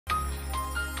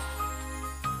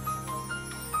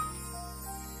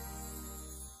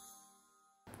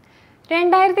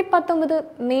2019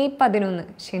 May 11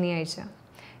 ശനിയാഴ്ച.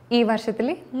 ഈ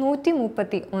വർഷത്തിലെ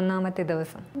 131ാമത്തെ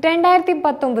ദിവസം.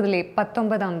 2019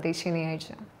 19ാമത്തെ ശനിയാഴ്ച.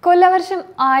 കൊല്ലവർഷം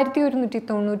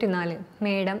 1194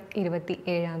 മേടം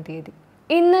 27-ാം തീയതി.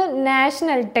 ഇന്ന്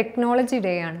നാഷണൽ ടെക്നോളജി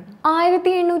ഡേ ആണ്.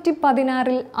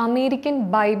 1816 അമേരിക്കൻ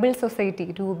ബൈബിൾ സൊസൈറ്റി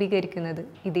രൂപീകരിക്കുന്നത്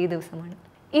ഇതേ ദിവസമാണ്.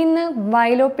 ഇന്ന്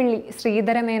വയലോപ്പിള്ളി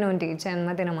ശ്രീധരമേനോന്റെ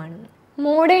ജന്മദിനമാണ്.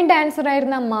 മോഡേൺ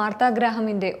ഡാൻസറായിരുന്ന മാർത്ത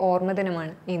ഗ്രാഹമിന്റെ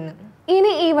ഓർമ്മദിനമാണ് ഇന്ന്.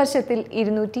 ഇനി ഈ വർഷത്തിൽ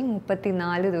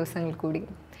 234 ദിവസങ്ങൾ കൂടി.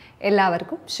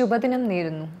 എല്ലാവർക്കും ശുഭദിനം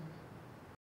നേരുന്നു.